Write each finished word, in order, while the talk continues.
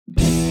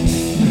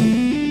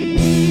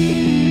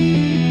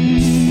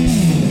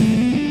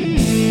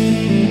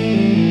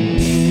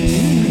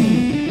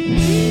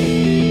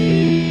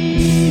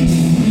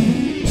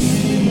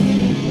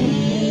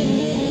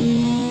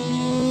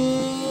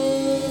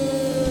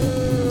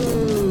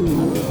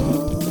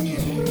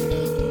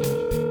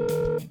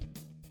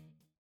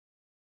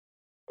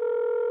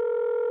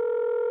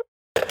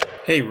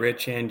Hey,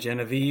 Rich and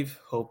Genevieve.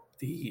 Hope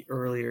the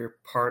earlier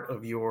part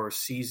of your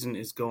season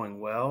is going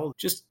well.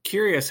 Just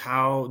curious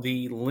how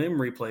the limb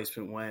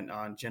replacement went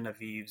on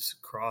Genevieve's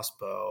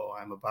crossbow.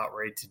 I'm about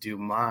ready to do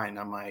mine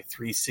on my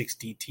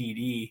 360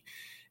 TD,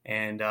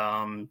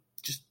 and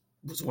just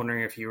was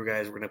wondering if you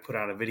guys were going to put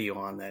out a video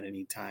on that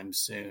anytime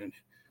soon.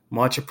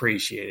 Much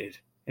appreciated.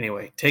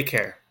 Anyway, take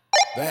care.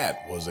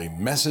 That was a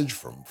message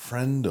from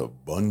friend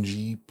of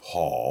Bungie,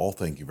 Paul.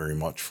 Thank you very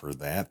much for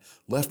that.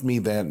 Left me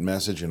that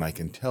message, and I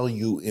can tell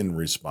you in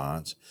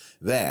response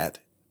that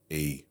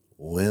a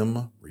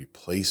limb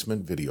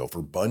replacement video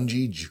for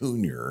Bungie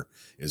Jr.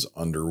 is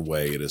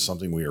underway. It is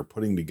something we are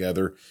putting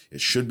together. It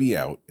should be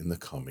out in the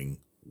coming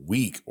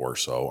week or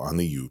so on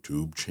the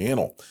YouTube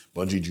channel.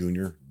 Bungie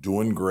Jr.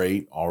 doing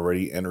great.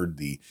 Already entered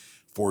the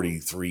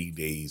 43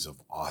 days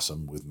of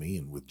awesome with me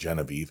and with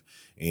Genevieve,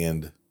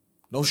 and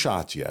no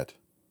shots yet,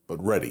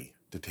 but ready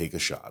to take a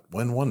shot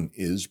when one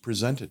is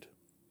presented.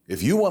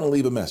 If you want to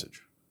leave a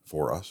message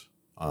for us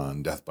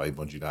on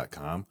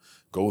deathbybungie.com,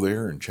 go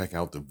there and check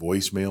out the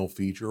voicemail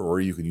feature, or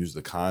you can use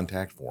the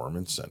contact form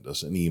and send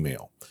us an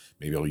email.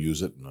 Maybe I'll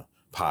use it in a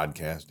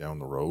podcast down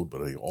the road,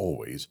 but I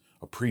always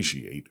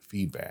appreciate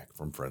feedback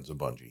from friends of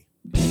Bungie.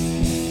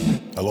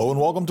 Hello and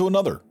welcome to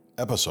another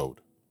episode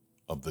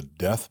of the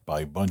Death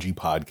by Bungie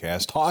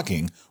podcast,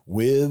 talking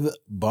with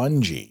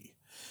Bungie.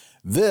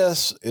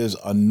 This is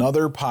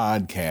another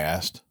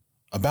podcast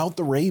about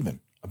the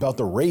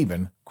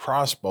Raven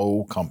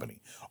Crossbow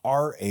Company,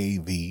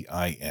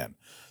 RAVIN.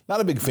 Not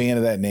a big fan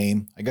of that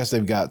name. I guess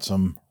they've got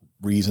some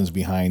reasons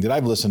behind it.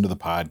 I've listened to the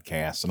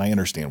podcast and I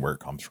understand where it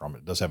comes from.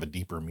 It does have a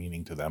deeper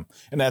meaning to them,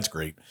 and that's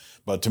great.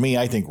 But to me,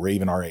 I think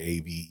Raven,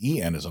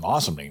 RAVEN, is an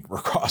awesome name for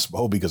a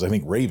crossbow because I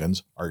think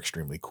ravens are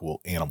extremely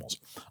cool animals.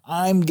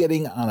 I'm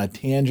getting on a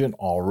tangent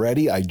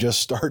already. I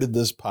just started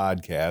this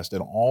podcast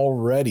and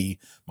already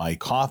my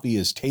coffee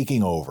is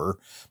taking over.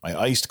 My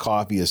iced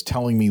coffee is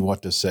telling me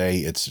what to say.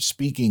 It's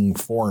speaking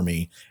for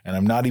me, and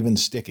I'm not even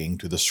sticking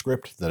to the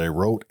script that I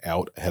wrote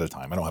out ahead of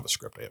time. I don't have a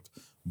script. I have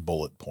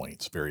bullet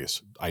points,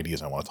 various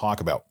ideas I want to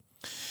talk about.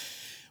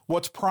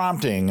 What's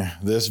prompting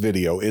this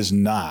video is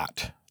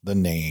not the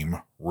name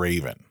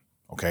Raven.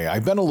 Okay,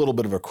 I've been a little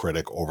bit of a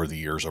critic over the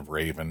years of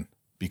Raven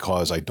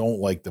because I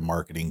don't like the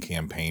marketing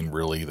campaign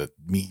really that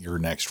meet your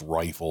next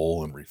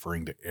rifle and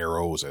referring to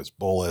arrows as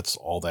bullets,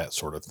 all that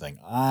sort of thing.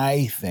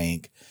 I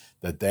think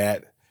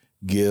that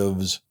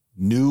gives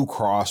new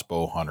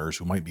crossbow hunters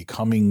who might be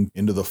coming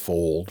into the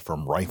fold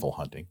from rifle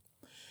hunting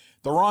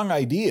the wrong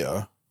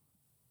idea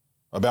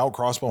about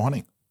crossbow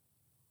hunting.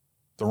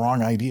 The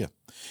wrong idea.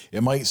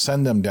 It might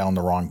send them down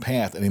the wrong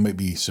path, and they might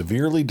be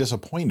severely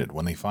disappointed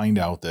when they find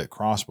out that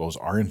crossbows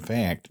are in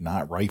fact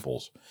not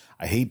rifles.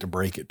 I hate to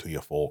break it to you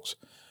folks,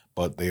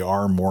 but they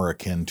are more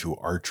akin to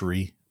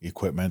archery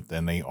equipment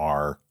than they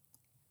are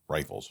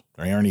rifles.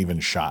 They aren't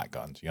even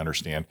shotguns, you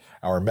understand?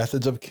 Our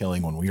methods of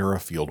killing when we are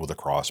afield with a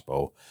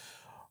crossbow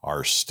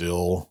are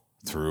still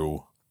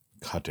through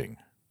cutting,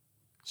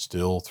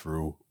 still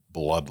through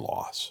blood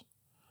loss.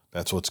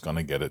 That's what's going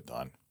to get it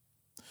done.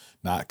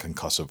 Not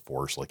concussive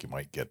force like you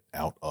might get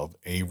out of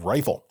a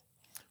rifle.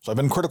 So I've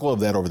been critical of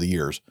that over the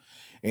years.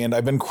 And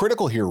I've been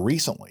critical here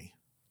recently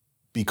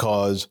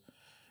because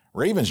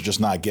Raven's just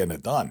not getting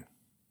it done.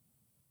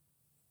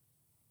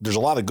 There's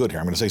a lot of good here.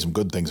 I'm going to say some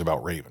good things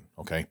about Raven,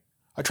 okay?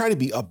 I try to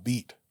be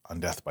upbeat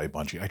on Death by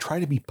Bungie. I try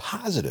to be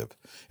positive.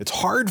 It's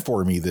hard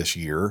for me this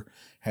year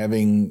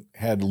having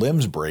had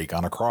limbs break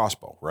on a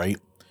crossbow, right?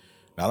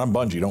 Not on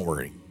Bungie, don't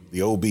worry.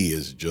 The OB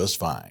is just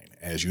fine,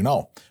 as you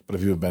know. But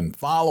if you've been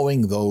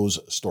following those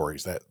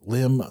stories, that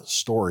limb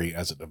story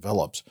as it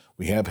develops,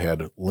 we have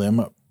had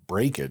limb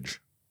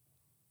breakage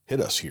hit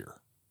us here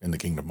in the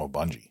kingdom of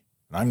Bungie.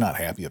 And I'm not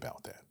happy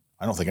about that.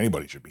 I don't think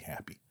anybody should be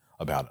happy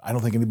about it. I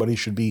don't think anybody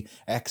should be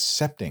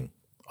accepting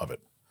of it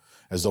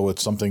as though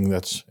it's something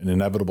that's an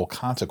inevitable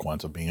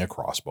consequence of being a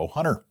crossbow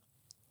hunter.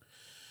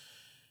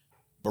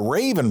 But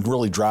Raven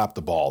really dropped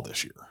the ball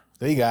this year.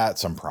 They got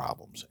some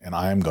problems, and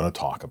I'm going to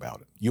talk about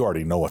it. You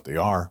already know what they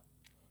are.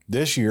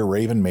 This year,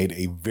 Raven made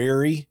a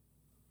very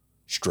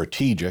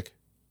strategic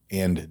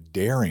and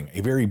daring,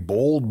 a very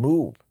bold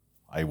move,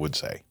 I would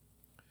say.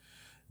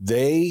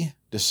 They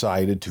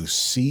decided to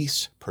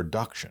cease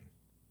production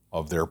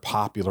of their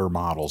popular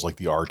models like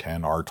the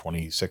R10,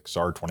 R26,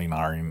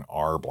 R29,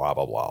 R blah,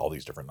 blah, blah, all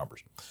these different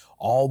numbers.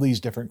 All these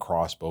different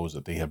crossbows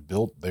that they have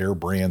built their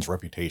brand's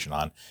reputation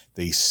on,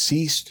 they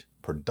ceased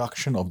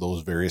production of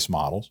those various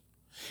models.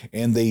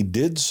 And they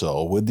did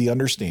so with the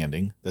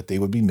understanding that they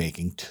would be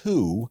making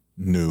two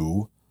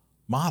new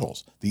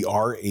models. The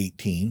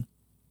R18,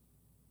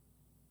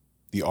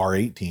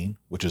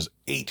 which is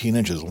 18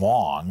 inches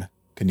long.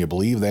 Can you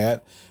believe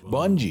that?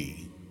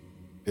 Bungie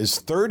is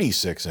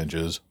 36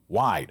 inches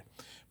wide.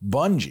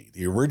 Bungie,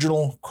 the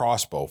original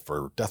crossbow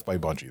for Death by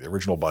Bungie, the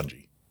original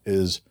Bungie,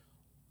 is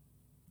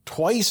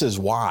twice as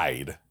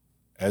wide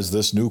as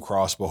this new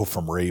crossbow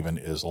from Ravin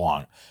is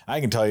long.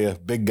 I can tell you,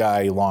 big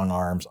guy, long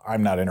arms,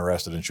 I'm not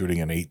interested in shooting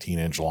an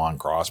 18-inch long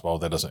crossbow.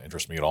 That doesn't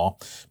interest me at all.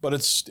 But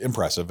it's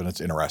impressive and it's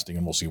interesting,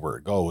 and we'll see where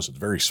it goes. It's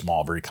very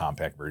small, very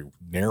compact, very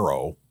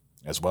narrow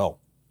as well.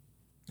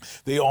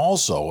 They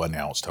also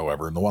announced,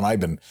 however, and the one I've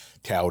been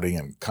touting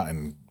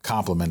and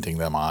complimenting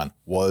them on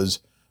was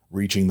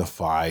reaching the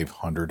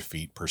 500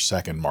 feet per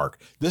second mark.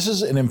 This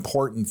is an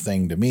important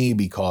thing to me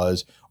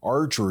because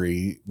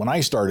archery, when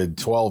I started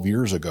 12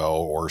 years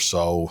ago or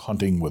so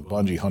hunting with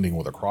Bungie, hunting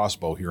with a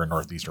crossbow here in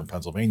northeastern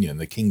Pennsylvania in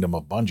the kingdom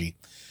of Bungie,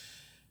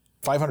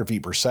 500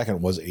 feet per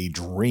second was a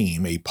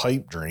dream, a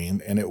pipe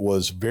dream, and it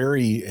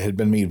had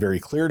been made very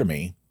clear to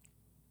me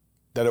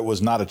that it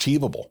was not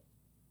achievable.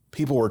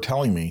 People were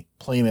telling me,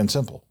 plain and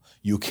simple,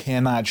 you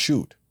cannot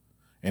shoot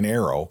an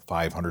arrow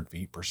 500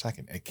 feet per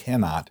second. It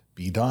cannot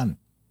be done.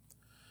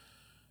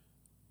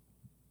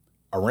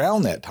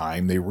 Around that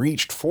time, they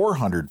reached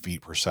 400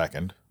 feet per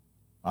second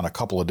on a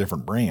couple of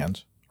different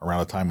brands around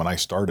the time when I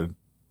started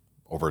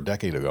over a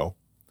decade ago.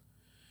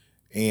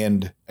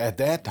 And at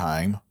that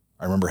time,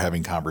 I remember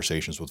having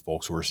conversations with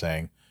folks who were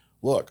saying,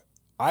 look,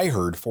 I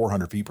heard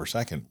 400 feet per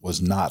second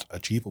was not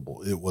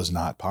achievable. It was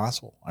not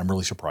possible. I'm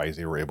really surprised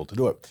they were able to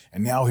do it.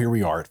 And now here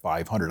we are at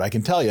 500. I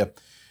can tell you,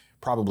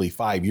 probably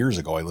 5 years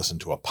ago, I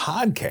listened to a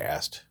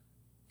podcast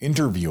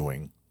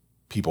interviewing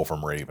people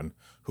from Ravin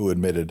who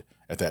admitted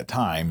at that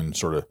time and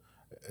sort of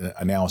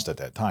announced at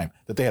that time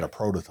that they had a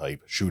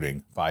prototype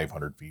shooting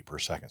 500 feet per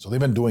second. So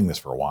they've been doing this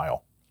for a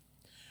while.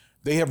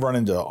 They have run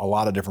into a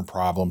lot of different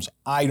problems.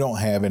 I don't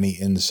have any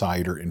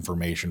insider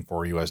information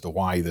for you as to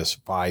why this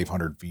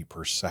 500 feet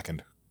per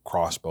second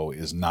crossbow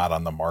is not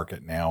on the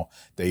market now.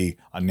 They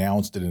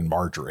announced it in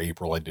March or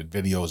April. I did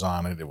videos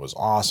on it. It was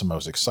awesome. I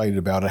was excited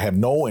about it. I have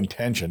no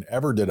intention,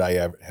 ever did I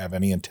have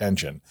any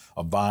intention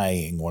of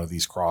buying one of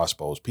these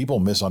crossbows. People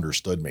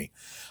misunderstood me.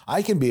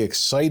 I can be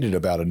excited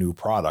about a new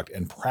product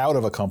and proud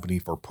of a company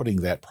for putting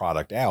that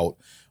product out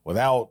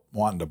without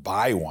wanting to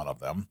buy one of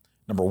them.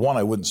 Number one,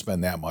 I wouldn't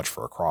spend that much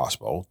for a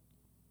crossbow.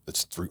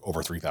 It's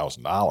over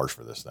 $3,000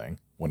 for this thing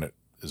when it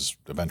is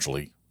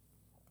eventually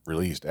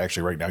released.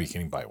 Actually, right now you can't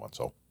even buy one,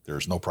 so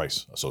there's no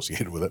price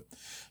associated with it.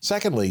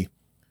 Secondly,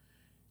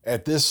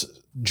 at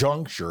this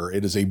juncture,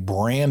 it is a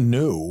brand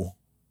new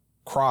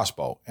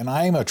crossbow, and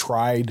I'm a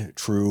tried,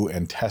 true,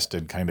 and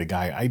tested kind of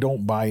guy. I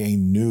don't buy a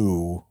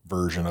new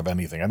version of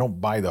anything. I don't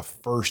buy the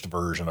first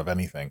version of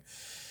anything.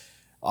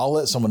 I'll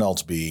let someone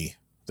else be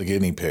the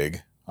guinea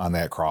pig on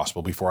that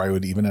crossbow before I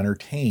would even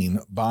entertain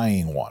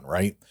buying one,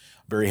 right?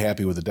 Very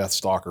happy with the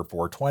Deathstalker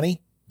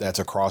 420. That's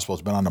a crossbow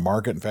that's been on the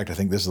market. In fact, I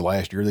think this is the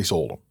last year they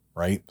sold them,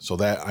 right? So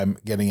that I'm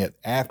getting it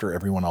after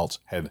everyone else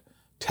had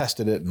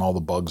tested it and all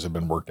the bugs have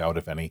been worked out,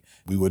 if any.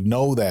 We would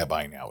know that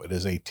by now. It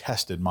is a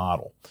tested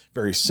model.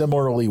 Very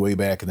similarly, way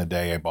back in the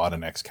day, I bought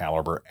an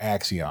Excalibur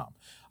Axiom.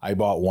 I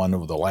bought one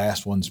of the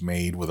last ones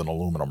made with an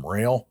aluminum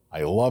rail.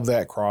 I love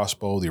that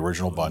crossbow, the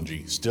original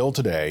Bungie, still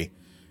today.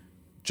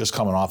 Just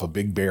coming off a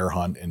big bear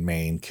hunt in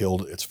Maine,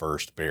 killed its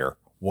first bear.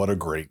 What a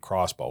great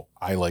crossbow.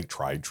 I like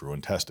tried, true,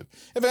 and tested.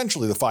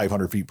 Eventually, the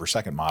 500 feet per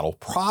second model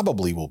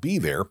probably will be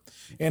there,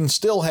 and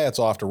still hats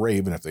off to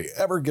Ravin. If they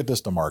ever get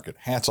this to market,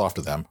 hats off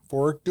to them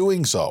for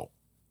doing so.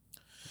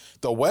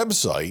 The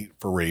website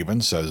for Ravin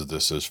says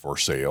this is for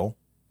sale,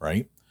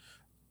 right?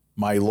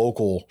 My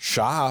local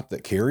shop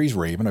that carries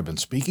Ravin, I've been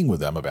speaking with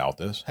them about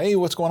this. Hey,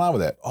 what's going on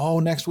with that? Oh,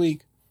 next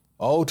week.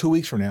 Oh, 2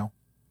 weeks from now.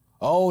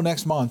 Oh,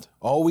 next month.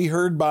 Oh, we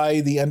heard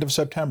by the end of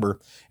September.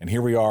 And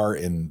here we are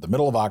in the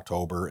middle of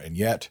October, and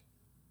yet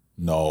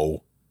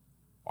no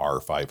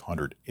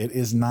R500. It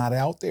is not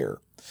out there.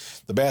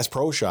 The Bass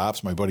Pro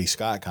Shops, my buddy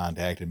Scott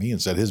contacted me and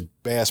said his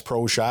Bass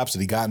Pro Shops that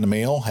he got in the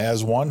mail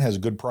has one, has a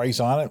good price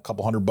on it, a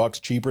couple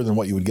 $100 cheaper than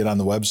what you would get on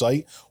the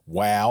website.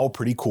 Wow,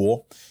 pretty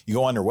cool. You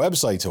go on their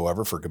websites,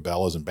 however, for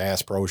Cabela's and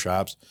Bass Pro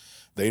Shops,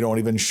 they don't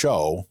even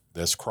show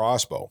this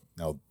crossbow.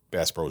 Now,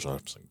 Bass Pro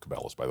Shops and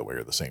Cabela's, by the way,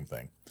 are the same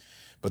thing.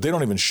 But they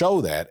don't even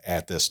show that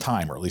at this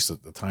time, or at least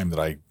at the time that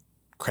I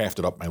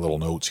crafted up my little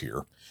notes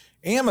here.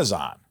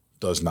 Amazon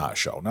does not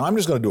show. Now, I'm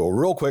just going to do a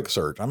real quick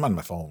search. I'm on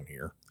my phone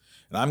here,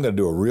 and I'm going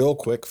to do a real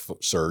quick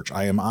search.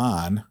 I am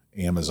on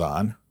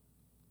Amazon,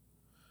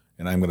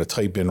 and I'm going to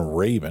type in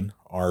Ravin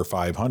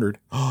R500.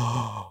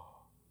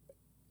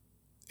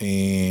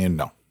 And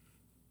no,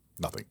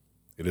 nothing.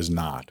 It is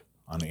not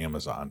on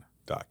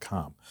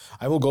Amazon.com.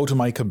 I will go to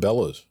my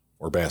Cabela's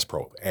or Bass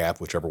Pro app,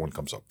 whichever one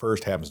comes up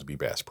first, happens to be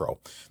Bass Pro.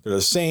 They're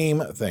the same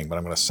thing, but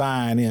I'm going to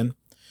sign in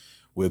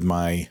with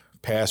my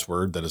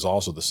password that is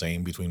also the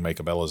same between my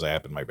Cabela's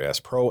app and my Bass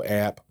Pro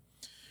app.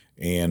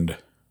 And,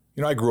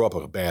 you know, I grew up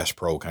a Bass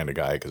Pro kind of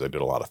guy because I did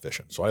a lot of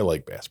fishing, so I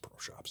like Bass Pro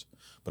Shops.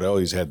 But I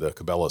always had the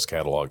Cabela's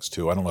catalogs,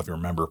 too. I don't know if you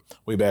remember,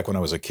 way back when I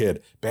was a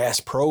kid, Bass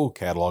Pro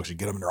catalogs, you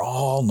get them, and they're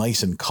all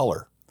nice in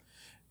color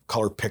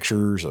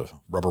pictures of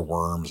rubber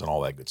worms and all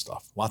that good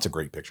stuff. Lots of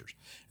great pictures.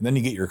 And then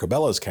you get your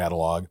Cabela's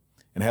catalog,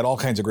 and had all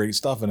kinds of great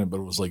stuff in it, but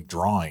it was like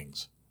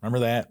drawings. Remember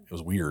that? It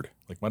was weird.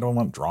 Like, why do I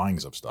want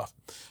drawings of stuff?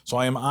 So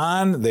I am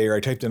on there. I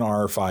typed in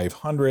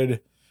R500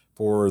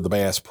 For the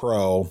Bass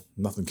Pro,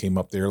 nothing came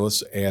up there.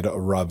 Let's add a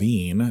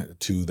Ravine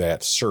to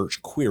that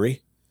search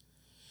query.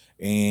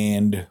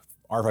 And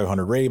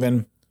R500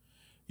 Raven,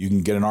 you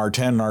can get an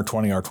R10,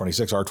 R20,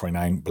 R26,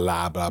 R29,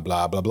 blah, blah,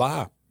 blah, blah,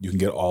 blah. You can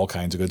get all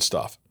kinds of good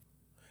stuff.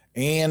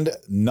 And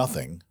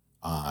nothing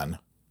on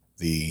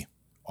the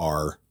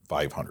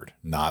R500,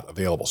 not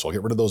available. So I'll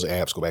get rid of those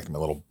apps, go back to my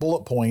little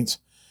bullet points.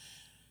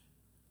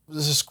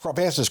 This is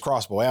fastest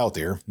crossbow out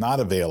there, not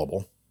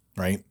available,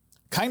 right?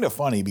 Kind of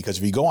funny because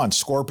if you go on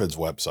Scorpid's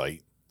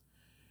website,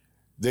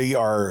 they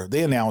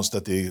announced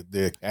that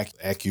the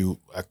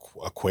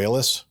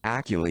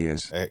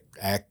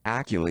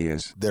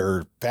Aculeus,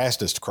 their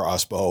fastest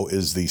crossbow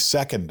is the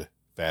second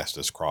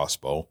fastest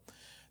crossbow.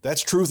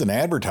 That's truth in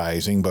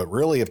advertising, but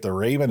really if the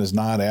Raven is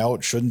not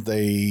out, shouldn't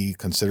they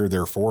consider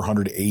their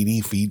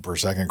 480 feet per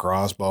second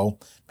crossbow?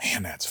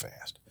 Man, that's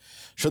fast.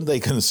 Shouldn't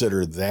they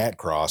consider that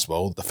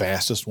crossbow the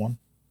fastest one?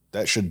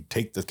 That should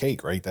take the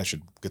cake, right? That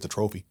should get the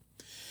trophy.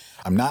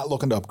 I'm not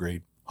looking to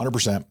upgrade.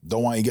 100%.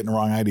 Don't want you getting the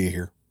wrong idea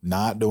here.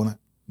 Not doing it.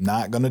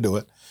 Not going to do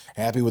it.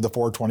 Happy with the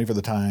 420 for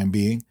the time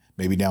being.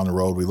 Maybe down the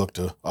road we look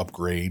to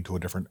upgrade to a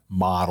different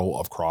model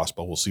of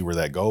crossbow. We'll see where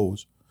that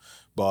goes.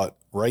 But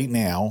right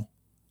now,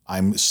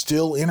 I'm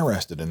still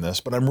interested in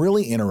this, but I'm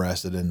really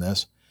interested in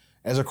this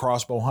as a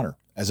crossbow hunter,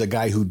 as a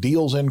guy who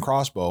deals in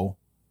crossbow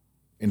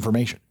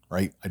information,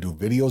 right? I do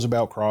videos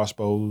about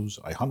crossbows.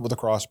 I hunt with a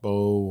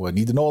crossbow. I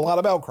need to know a lot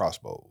about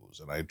crossbows,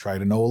 and I try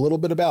to know a little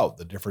bit about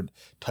the different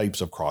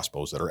types of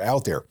crossbows that are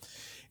out there.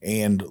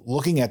 And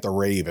looking at the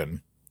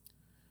Raven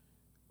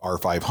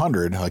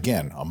R500,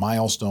 again, a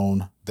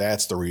milestone.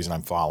 That's the reason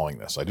I'm following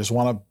this. I just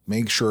want to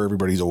make sure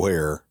everybody's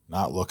aware,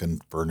 not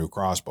looking for a new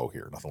crossbow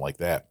here, nothing like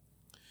that.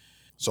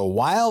 So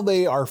while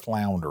they are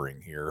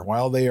floundering here,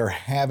 while they are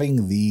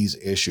having these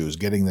issues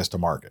getting this to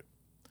market,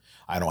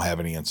 I don't have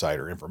any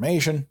insider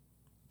information.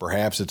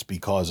 Perhaps it's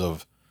because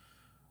of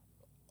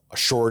a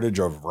shortage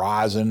of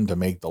rosin to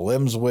make the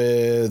limbs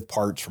with,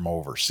 parts from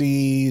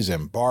overseas,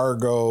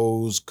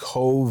 embargoes,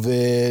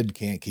 COVID,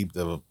 can't keep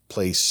the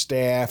place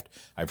staffed.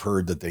 I've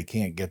heard that they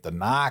can't get the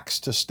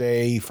nocks to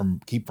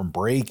keep from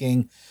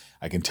breaking.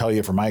 I can tell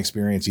you from my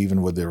experience,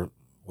 even with the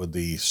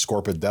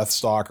Scorpid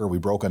Deathstalker, we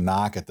broke a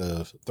knock at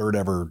the third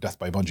ever Death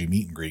by Bungee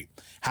meet and greet.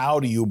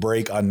 How do you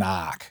break a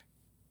knock?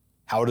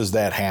 How does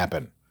that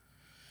happen?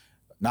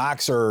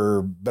 Knocks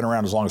are been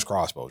around as long as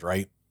crossbows,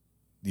 right?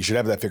 You should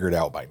have that figured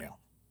out by now.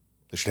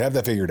 They should have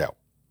that figured out.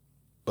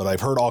 But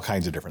I've heard all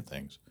kinds of different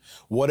things.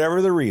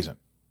 Whatever the reason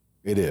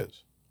it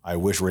is, I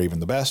wish Raven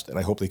the best, and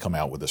I hope they come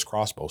out with this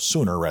crossbow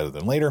sooner rather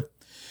than later.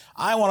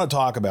 I want to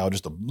talk about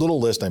just a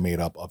little list I made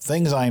up of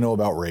things I know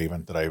about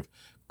Raven that I've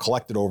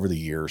collected over the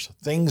years,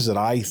 things that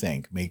I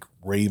think make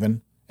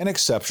Raven an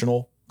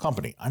exceptional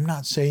company. I'm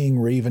not saying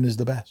Raven is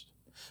the best,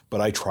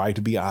 but I try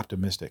to be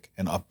optimistic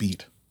and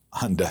upbeat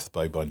on Death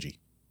by Bungee.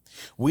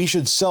 We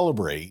should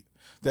celebrate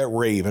that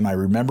Raven. I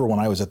remember when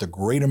I was at the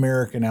Great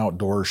American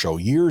Outdoor Show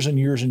years and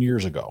years and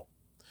years ago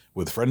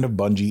with friend of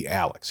Bungee,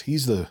 Alex.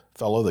 He's the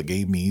fellow that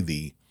gave me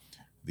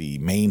the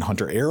main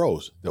hunter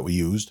arrows that we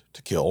used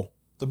to kill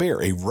the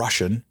bear, a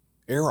Russian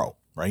arrow,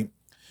 right?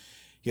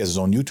 He has his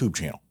own YouTube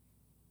channel.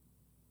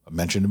 I've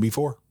mentioned him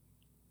before.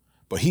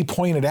 But he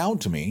pointed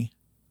out to me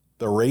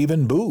the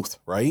Raven booth,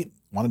 right?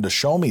 Wanted to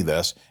show me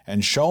this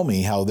and show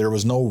me how there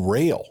was no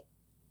rail.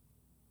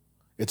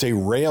 It's a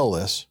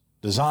railless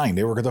design.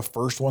 They were the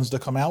first ones to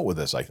come out with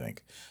this, I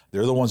think.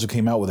 They're the ones who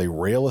came out with a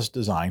railless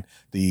design.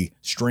 The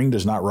string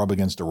does not rub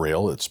against the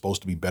rail. It's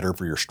supposed to be better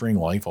for your string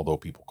life, although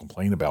people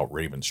complain about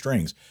Raven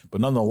strings.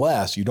 But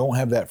nonetheless, you don't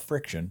have that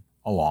friction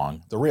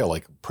along the rail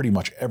like pretty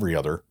much every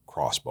other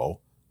crossbow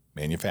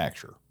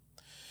manufacturer.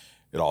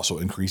 It also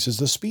increases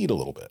the speed a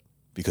little bit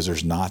because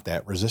there's not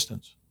that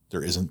resistance.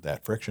 There isn't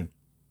that friction.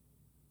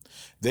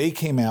 They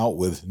came out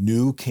with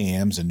new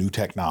cams and new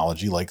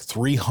technology, like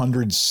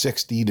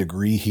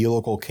 360-degree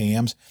helical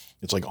cams.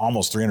 It's like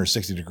almost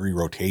 360-degree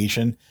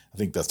rotation. I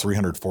think the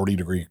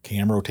 340-degree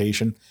cam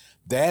rotation.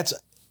 That's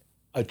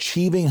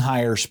achieving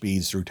higher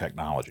speeds through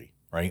technology,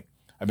 right?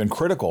 I've been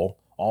critical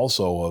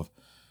also of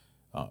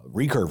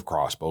recurve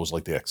crossbows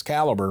like the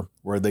Excalibur,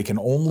 where they can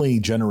only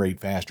generate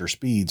faster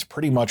speeds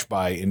pretty much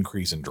by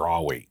increase in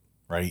draw weight,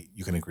 right?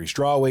 You can increase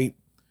draw weight,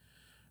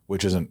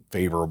 which isn't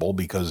favorable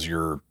because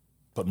you're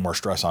putting more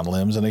stress on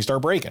limbs and they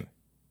start breaking,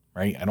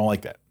 right? I don't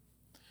like that.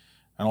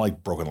 I don't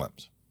like broken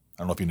limbs. I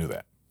don't know if you knew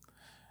that.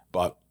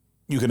 But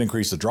you can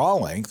increase the draw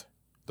length,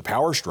 the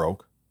power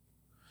stroke,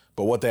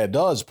 but what that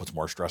does puts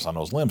more stress on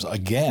those limbs,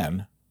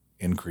 again,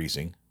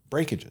 increasing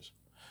breakages.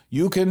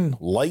 You can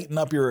lighten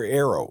up your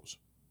arrows.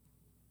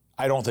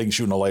 I don't think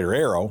shooting a lighter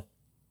arrow,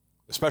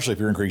 especially if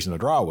you're increasing the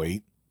draw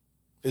weight,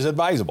 is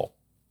advisable,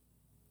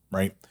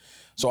 right?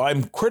 So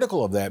I'm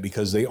critical of that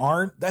because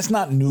that's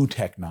not new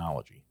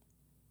technology.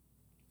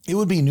 It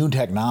would be new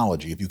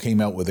technology if you came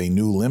out with a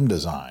new limb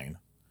design,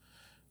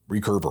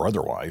 recurve or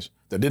otherwise,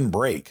 that didn't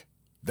break.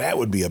 That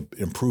would be an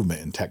improvement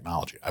in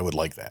technology. I would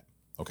like that,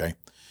 okay?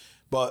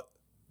 But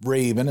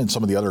Raven and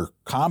some of the other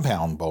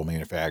compound bow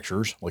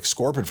manufacturers, like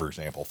Scorpion, for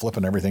example,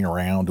 flipping everything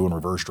around, doing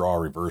reverse draw,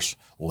 reverse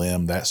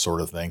limb, that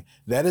sort of thing.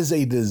 That is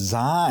a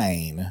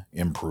design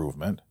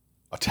improvement,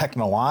 a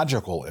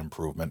technological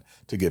improvement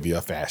to give you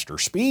a faster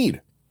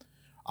speed.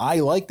 I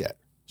like that.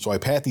 So I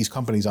pat these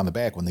companies on the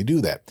back when they do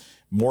that.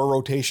 More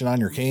rotation on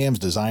your cams,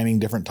 designing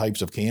different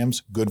types of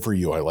cams. Good for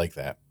you. I like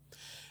that.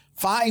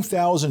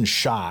 5,000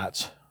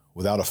 shots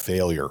without a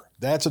failure.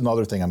 That's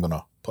another thing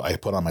I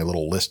put on my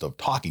little list of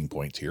talking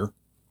points here.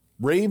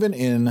 Raven,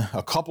 in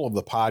a couple of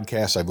the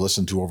podcasts I've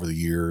listened to over the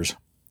years,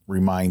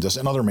 reminds us,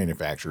 and other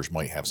manufacturers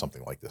might have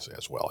something like this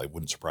as well. It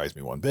wouldn't surprise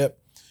me one bit,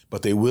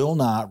 but they will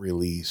not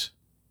release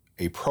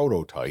a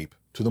prototype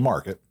to the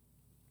market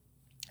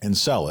and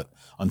sell it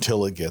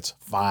until it gets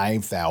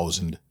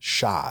 5,000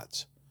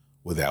 shots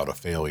without a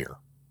failure.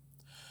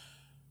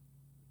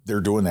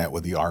 They're doing that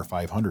with the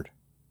R500.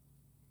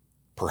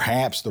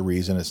 Perhaps the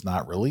reason it's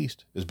not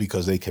released is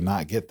because they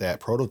cannot get that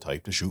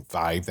prototype to shoot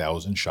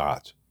 5,000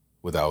 shots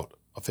without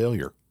a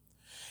failure.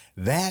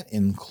 That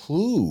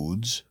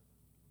includes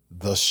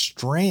the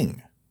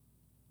string.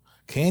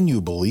 Can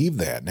you believe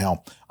that?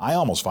 Now, I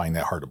almost find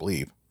that hard to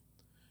believe.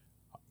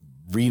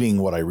 Reading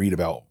what I read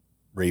about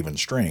Raven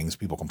strings,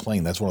 people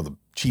complain. That's one of the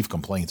chief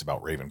complaints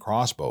about Raven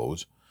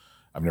crossbows.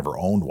 I've never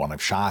owned one.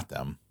 I've shot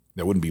them.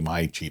 That wouldn't be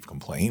my chief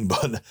complaint,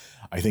 but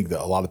I think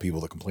that a lot of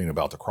people that complain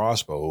about the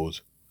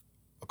crossbows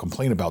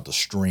complain about the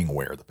string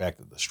wear, the fact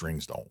that the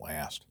strings don't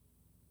last.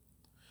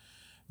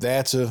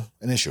 That's an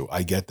issue.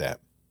 I get that.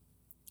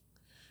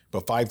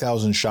 But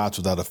 5,000 shots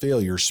without a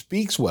failure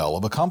speaks well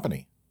of a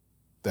company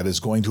that is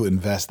going to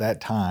invest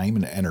that time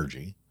and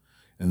energy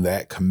and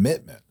that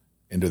commitment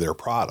into their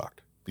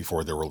product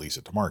before they release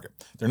it to market.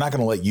 They're not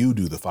going to let you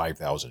do the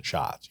 5,000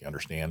 shots, you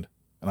understand?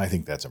 And I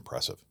think that's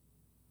impressive.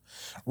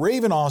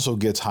 Raven also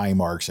gets high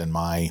marks in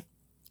my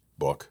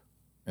book,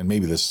 and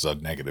maybe this is a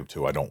negative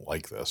too. I don't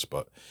like this,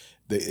 but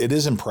it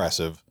is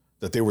impressive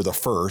that they were the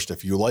first.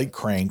 If you like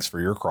cranks for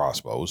your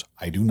crossbows,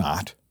 I do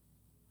not,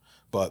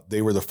 but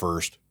they were the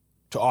first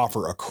to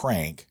offer a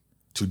crank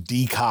to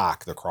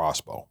decock the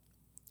crossbow.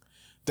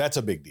 That's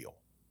a big deal,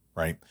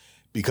 right?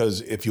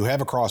 Because if you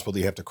have a crossbow that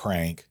you have to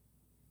crank,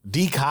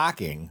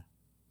 decocking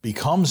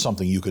becomes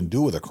something you can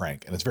do with a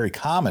crank, and it's very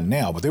common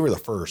now, but they were the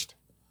first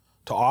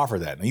to offer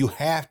that. Now, you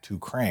have to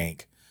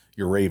crank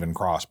your Raven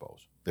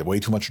crossbows. They have way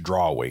too much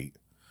draw weight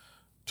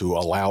to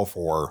allow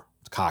for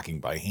cocking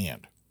by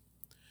hand.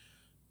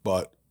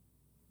 But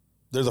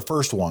they're the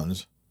first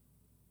ones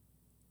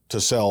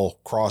to sell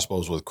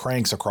crossbows with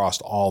cranks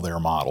across all their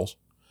models.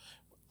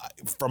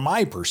 From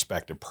my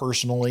perspective,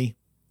 personally,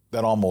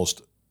 that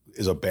almost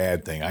is a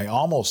bad thing. I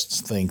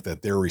almost think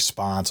that they're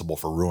responsible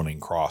for ruining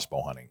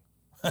crossbow hunting.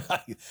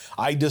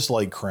 I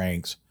dislike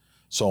cranks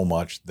so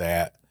much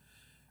that,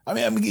 I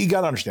mean, you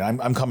got to understand,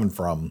 I'm coming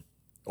from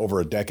over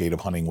a decade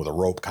of hunting with a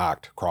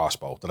rope-cocked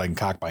crossbow that I can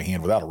cock by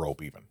hand without a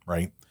rope even,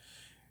 right?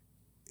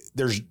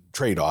 There's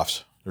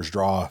trade-offs. There's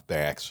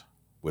drawbacks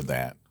with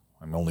that.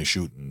 I'm only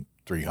shooting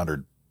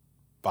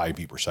 305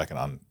 feet per second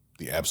on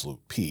the absolute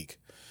peak.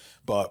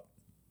 But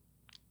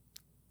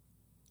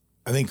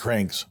I think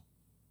cranks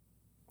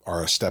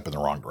are a step in the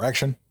wrong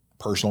direction,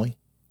 personally.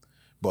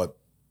 But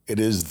it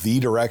is the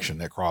direction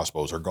that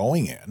crossbows are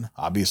going in.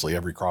 Obviously,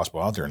 every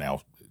crossbow out there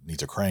now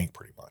needs a crank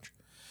pretty much.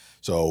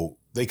 So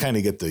they kind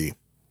of get the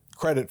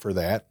credit for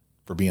that,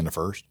 for being the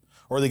first,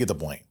 or they get the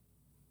blame,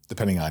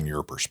 depending on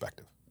your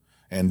perspective.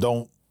 And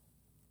don't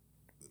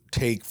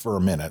take for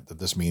a minute that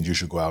this means you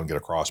should go out and get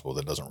a crossbow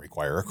that doesn't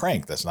require a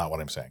crank. That's not what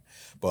I'm saying.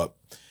 But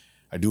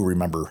I do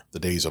remember the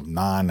days of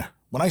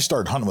when I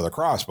started hunting with a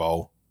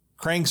crossbow,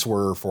 cranks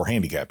were for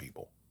handicapped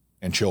people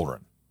and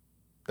children.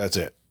 That's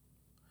it.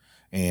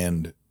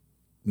 And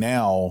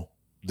now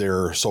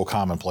they're so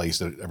commonplace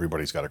that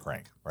everybody's got a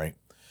crank, right?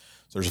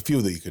 So there's a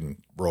few that you can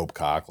rope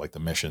cock, like the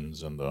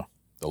Missions and the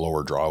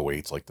lower draw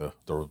weights, like the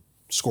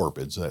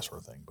Scorpions, that sort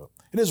of thing. But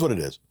it is what it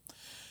is.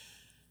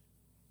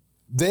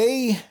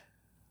 They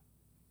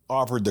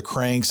offered the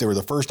cranks. They were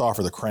the first to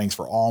offer the cranks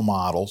for all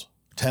models,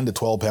 10 to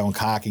 12 pound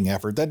cocking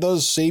effort. That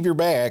does save your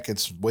back.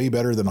 It's way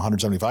better than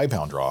 175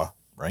 pound draw,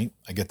 right?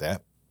 I get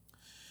that.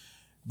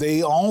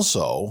 They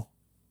also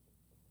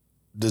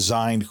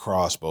designed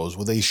crossbows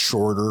with a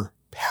shorter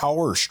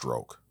power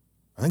stroke.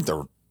 I think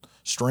the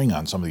string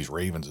on some of these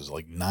Ravens is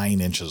like 9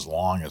 inches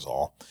long is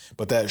all.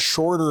 But that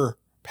shorter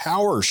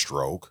power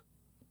stroke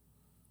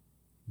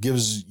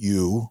gives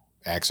you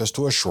access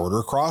to a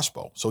shorter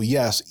crossbow. So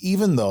yes,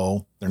 even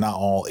though they're not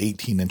all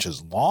 18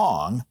 inches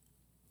long,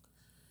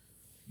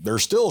 they're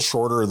still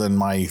shorter than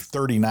my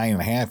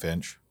 39.5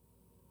 inch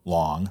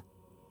long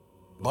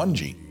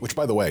Bungie, which,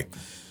 by the way,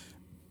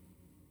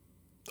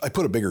 I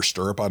put a bigger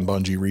stirrup on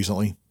Bungie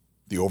recently,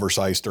 the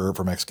oversized stirrup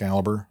from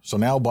Excalibur. So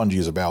now Bungie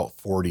is about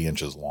 40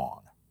 inches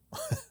long,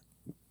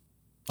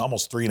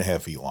 almost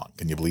 3.5 feet long.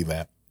 Can you believe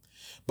that?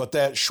 But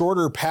that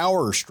shorter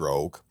power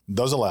stroke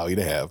does allow you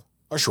to have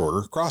a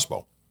shorter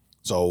crossbow.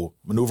 So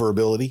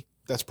maneuverability,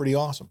 that's pretty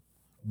awesome.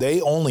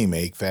 They only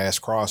make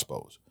fast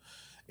crossbows.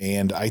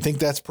 And I think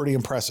that's pretty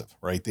impressive,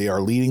 right? They are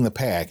leading the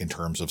pack in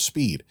terms of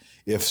speed.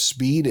 If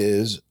speed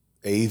is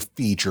a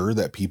feature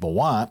that people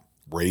want,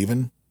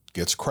 Raven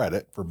gets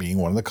credit for being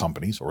one of the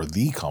companies, or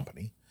the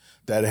company,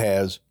 that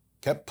has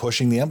kept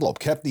pushing the envelope,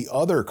 kept the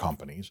other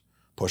companies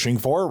pushing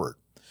forward.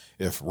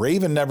 If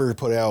Raven never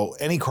put out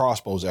any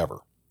crossbows ever,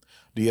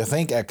 do you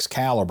think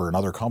Excalibur and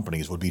other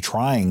companies would be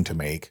trying to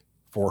make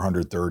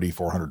 430,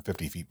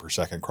 450 feet per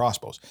second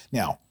crossbows?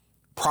 Now,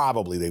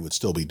 probably they would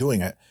still be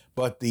doing it,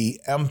 but the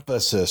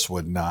emphasis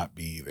would not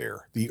be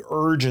there. The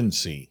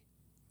urgency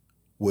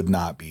would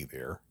not be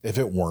there if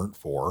it weren't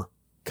for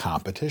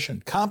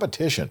competition.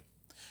 Competition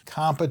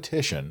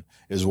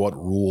is what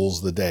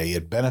rules the day.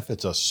 It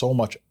benefits us so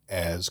much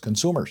as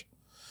consumers.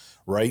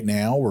 Right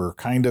now, we're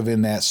kind of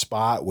in that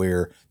spot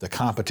where the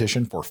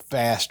competition for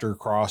faster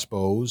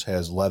crossbows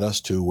has led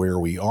us to where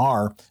we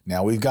are.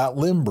 Now we've got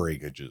limb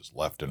breakages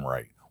left and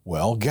right.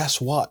 Well, guess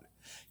what?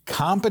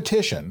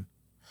 Competition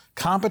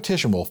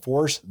will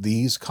force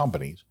these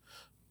companies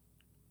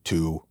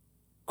to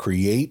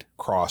create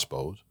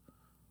crossbows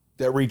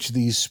that reach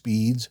these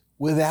speeds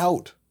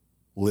without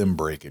limb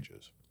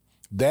breakages.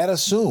 That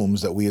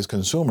assumes that we as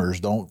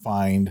consumers don't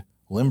find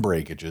limb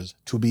breakages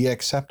to be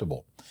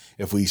acceptable.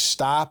 If we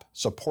stop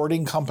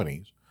supporting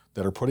companies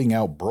that are putting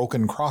out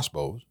broken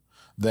crossbows,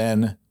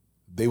 then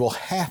they will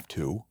have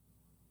to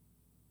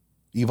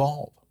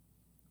evolve.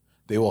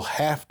 They will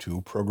have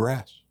to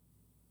progress.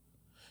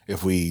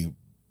 If we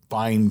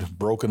find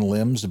broken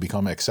limbs to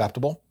become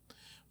acceptable,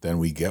 then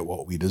we get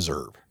what we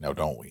deserve. Now,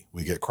 don't we?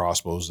 We get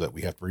crossbows that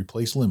we have to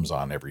replace limbs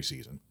on every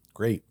season.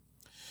 Great.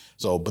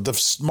 So, but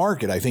the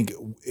market, I think,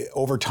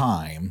 over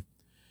time,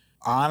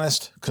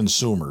 honest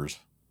consumers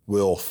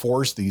will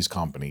force these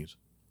companies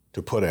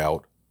to put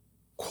out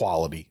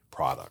quality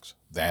products.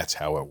 That's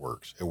how it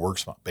works. It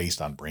works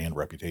based on brand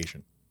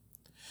reputation.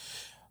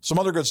 Some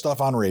other good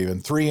stuff on Raven: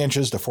 3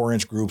 inches to 4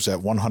 inch groups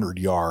at 100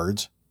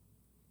 yards.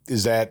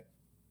 Is that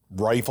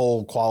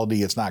rifle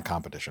quality? It's not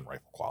competition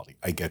rifle quality.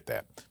 I get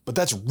that. But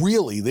that's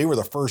really, they were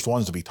the first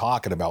ones to be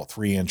talking about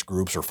 3 inch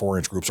groups or 4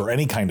 inch groups or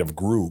any kind of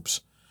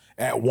groups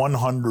at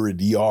 100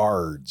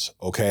 yards.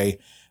 Okay.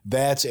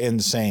 That's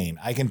insane.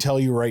 I can tell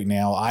you right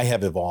now, I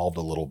have evolved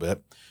a little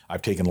bit.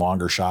 I've taken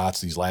longer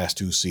shots these last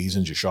 2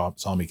 seasons. You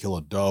saw me kill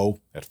a doe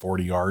at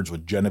 40 yards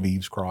with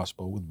Genevieve's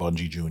crossbow with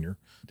Bungie Jr.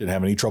 Didn't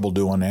have any trouble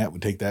doing that.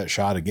 Would take that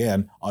shot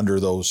again under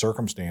those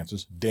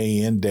circumstances, day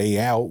in, day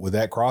out with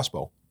that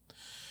crossbow.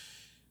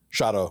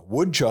 Shot a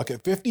woodchuck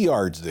at 50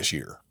 yards this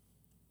year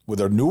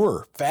with a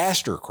newer,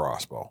 faster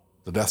crossbow,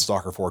 the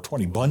Deathstalker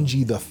 420.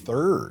 Bungie the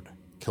Third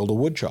killed a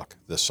woodchuck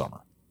this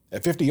summer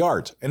at 50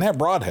 yards. And that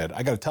broadhead,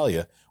 I got to tell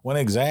you, went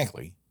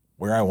exactly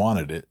where I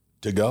wanted it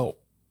to go.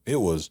 It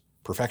was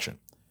perfection.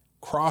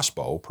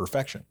 Crossbow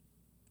perfection.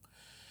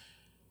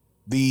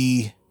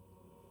 The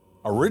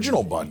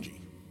original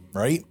Bungie,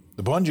 right?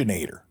 The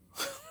Bunginator.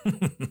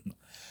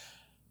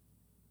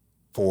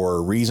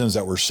 For reasons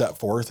that were set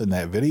forth in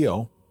that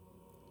video,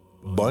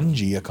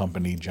 Bungie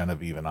accompanied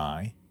Genevieve and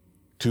I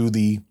to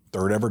the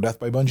third ever Death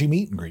by Bungie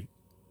meet and greet.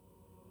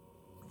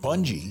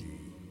 Bungie,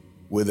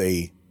 with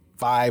a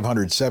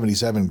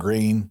 577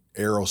 grain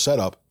arrow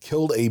setup,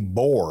 killed a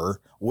boar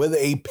with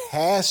a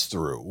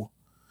pass-through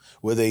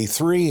with a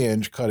 3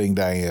 inch cutting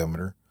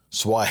diameter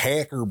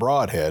Swahacker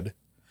broadhead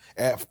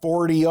at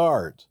 40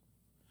 yards.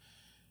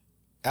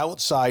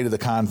 Outside of the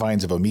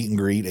confines of a meet and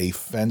greet, a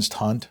fenced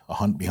hunt, a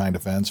hunt behind a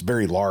fence,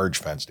 very large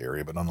fenced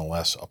area, but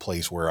nonetheless a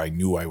place where I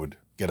knew I would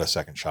get a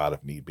second shot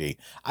if need be.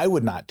 I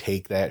would not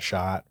take that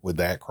shot with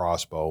that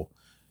crossbow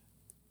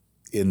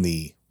in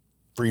the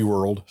free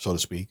world, so to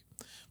speak.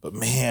 But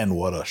man,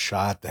 what a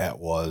shot that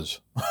was.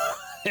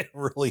 It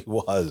really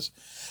was.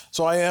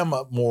 So I am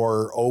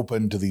more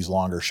open to these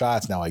longer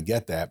shots now. I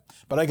get that.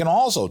 But I can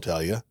also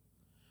tell you,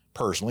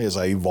 personally, as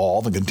I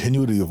evolve and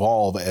continue to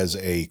evolve as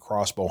a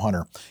crossbow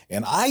hunter,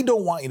 and I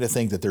don't want you to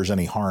think that there's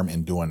any harm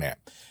in doing that.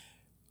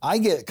 I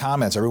get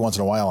comments every once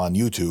in a while on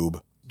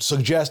YouTube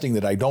suggesting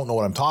that I don't know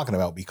what I'm talking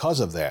about because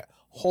of that.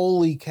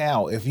 Holy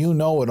cow, if you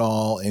know it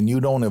all and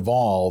you don't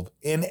evolve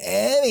in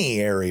any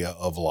area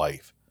of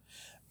life,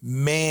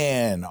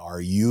 man, are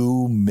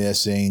you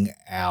missing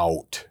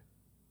out.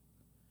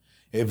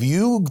 If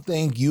you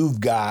think you've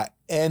got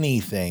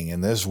anything in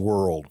this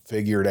world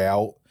figured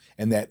out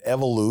and that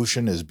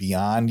evolution is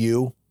beyond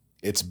you,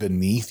 it's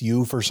beneath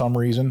you for some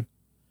reason,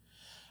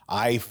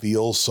 I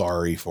feel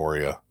sorry for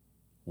you.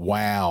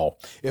 Wow.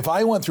 If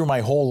I went through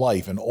my whole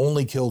life and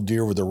only killed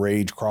deer with a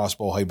Rage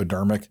crossbow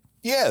hypodermic,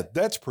 yeah,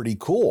 that's pretty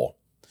cool.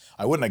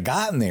 I wouldn't have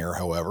gotten there,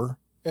 however,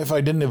 if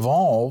I didn't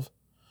evolve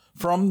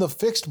from the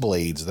fixed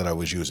blades that I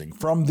was using,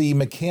 from the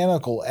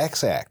mechanical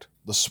X-Act,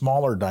 the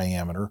smaller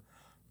diameter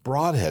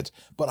broadheads.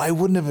 But I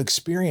wouldn't have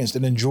experienced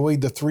and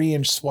enjoyed the 3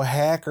 inch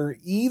Swahacker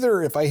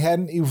either if I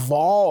hadn't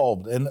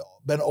evolved and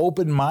been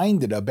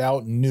open-minded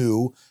about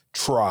new,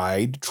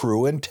 tried,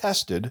 true, and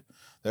tested.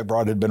 That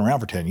broadhead had been around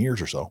for 10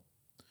 years or so.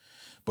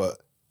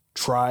 But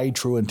tried,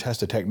 true, and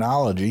tested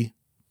technology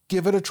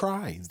Give it a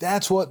try.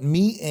 That's what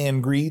meet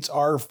and greets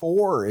are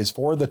for, is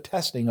for the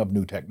testing of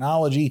new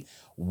technology.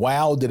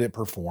 Wow, did it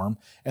perform?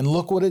 And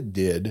look what it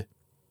did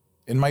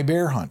in my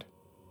bear hunt.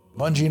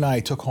 Bungie and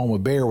I took home a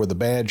bear with a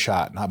bad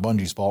shot. Not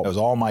Bungie's fault. It was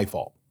all my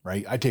fault,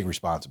 right? I take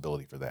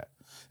responsibility for that.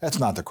 That's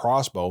not the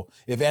crossbow.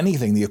 If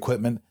anything, the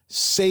equipment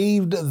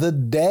saved the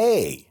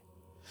day.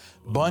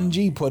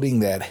 Bungie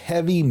putting that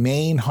heavy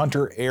main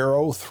hunter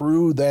arrow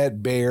through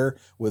that bear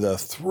with a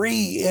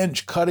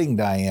 3-inch cutting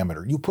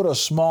diameter. You put a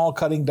small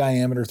cutting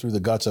diameter through the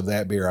guts of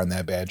that bear on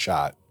that bad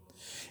shot,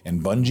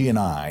 and Bungie and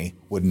I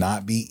would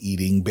not be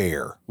eating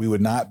bear. We would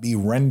not be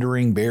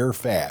rendering bear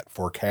fat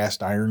for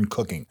cast iron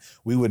cooking.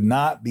 We would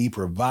not be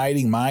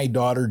providing my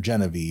daughter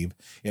Genevieve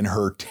in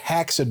her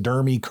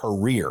taxidermy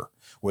career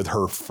with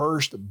her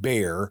first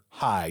bear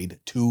hide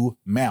to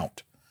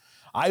mount.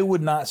 I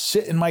would not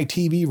sit in my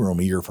TV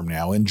room a year from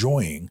now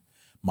enjoying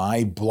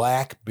my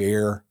black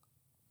bear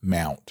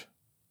mount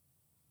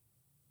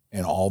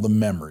and all the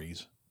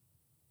memories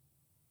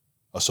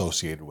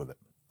associated with it.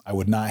 I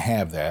would not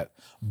have that,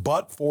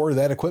 but for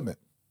that equipment.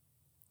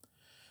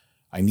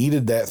 I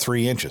needed that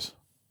 3 inches.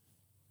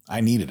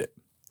 I needed it.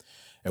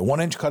 A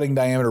 1-inch cutting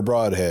diameter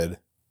broadhead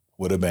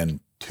would have been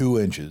 2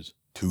 inches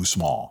too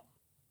small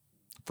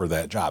for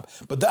that job.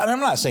 But I'm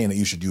not saying that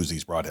you should use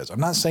these broadheads. I'm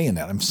not saying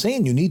that. I'm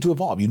saying you need to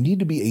evolve. You need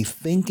to be a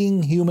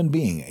thinking human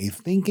being, a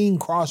thinking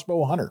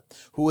crossbow hunter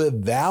who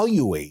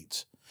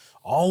evaluates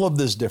all of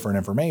this different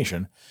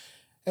information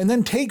and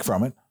then take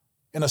from it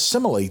and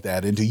assimilate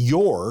that into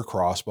your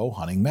crossbow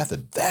hunting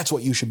method. That's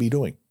what you should be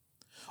doing.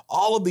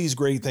 All of these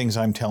great things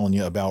I'm telling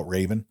you about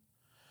Raven.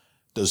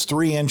 Does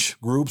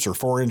 3-inch groups or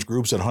 4-inch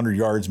groups at 100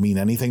 yards mean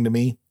anything to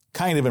me?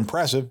 Kind of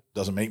impressive.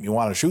 Doesn't make me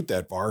want to shoot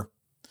that far.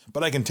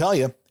 But I can tell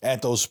you,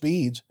 at those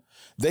speeds,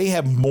 they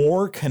have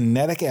more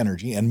kinetic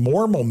energy and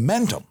more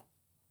momentum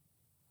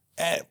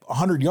at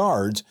 100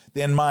 yards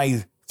than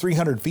my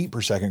 300 feet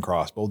per second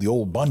crossbow, the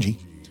old Bungie,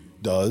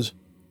 does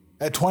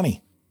at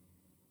 20.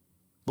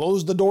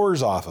 Blows the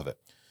doors off of it.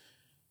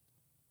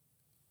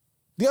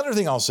 The other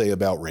thing I'll say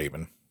about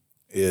Raven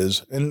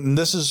is, and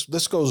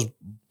this goes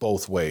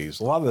both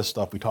ways. A lot of this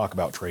stuff we talk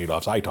about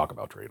trade-offs. I talk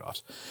about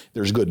trade-offs.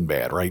 There's good and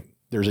bad, right?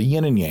 There's a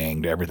yin and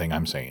yang to everything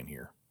I'm saying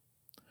here.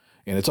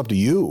 And it's up to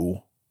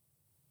you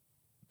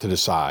to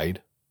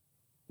decide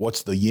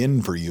what's the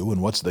yin for you and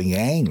what's the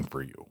yang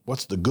for you.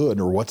 What's the good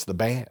or what's the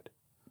bad?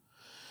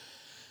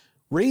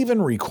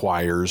 Raven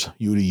requires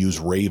you to use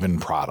Raven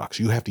products.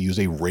 You have to use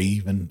a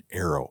Raven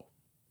arrow,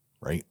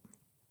 right?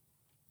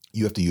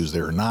 You have to use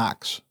their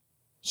Nox.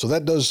 So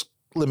that does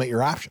limit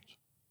your options.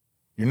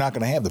 You're not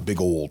going to have the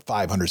big old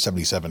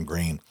 577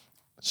 grain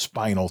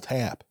spinal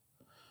tap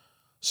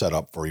set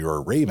up for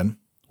your Raven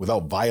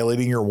without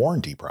violating your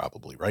warranty,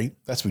 probably, right?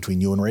 That's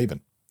between you and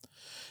Raven.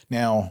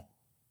 Now,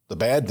 the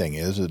bad thing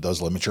is it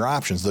does limit your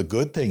options. The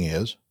good thing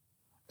is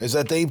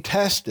that they've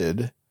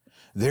tested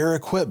their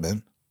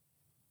equipment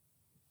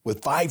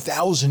with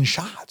 5,000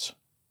 shots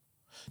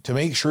to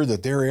make sure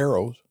that their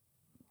arrows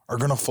are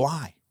going to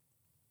fly.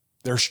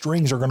 Their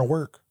strings are going to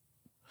work.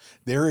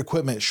 Their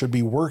equipment should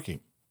be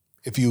working.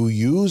 If you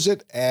use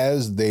it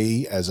as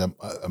they, as a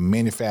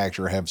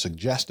manufacturer, have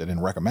suggested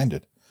and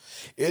recommended,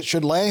 it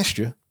should last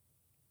you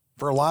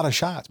for a lot of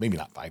shots. Maybe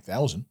not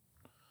 5,000,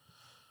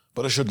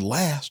 but it should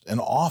last an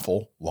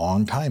awful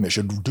long time. It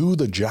should do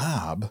the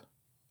job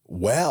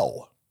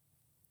well.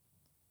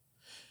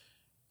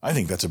 I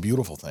think that's a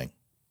beautiful thing.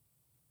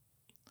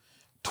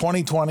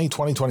 2020,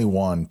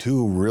 2021,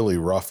 2 really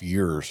rough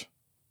years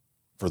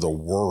for the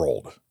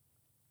world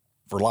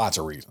for lots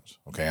of reasons.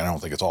 Okay, I don't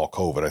think it's all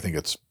COVID. I think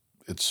it's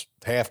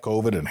half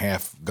COVID and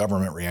half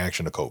government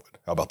reaction to COVID.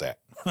 How about that?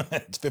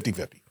 It's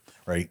 50-50,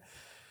 right?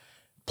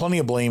 Plenty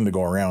of blame to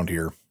go around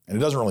here. And it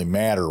doesn't really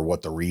matter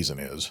what the reason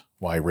is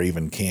why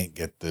Raven can't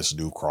get this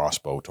new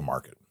crossbow to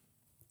market.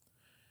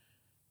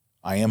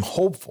 I am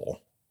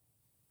hopeful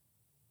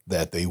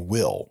that they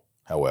will,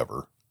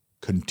 however,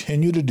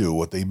 continue to do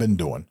what they've been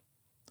doing,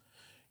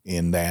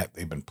 in that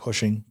they've been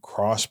pushing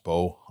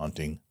crossbow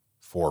hunting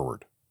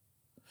forward.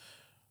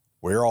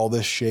 Where all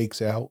this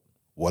shakes out,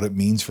 what it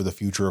means for the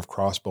future of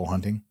crossbow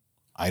hunting,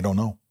 I don't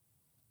know.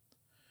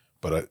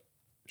 But it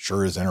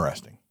sure is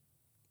interesting,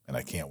 and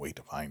I can't wait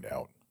to find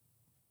out.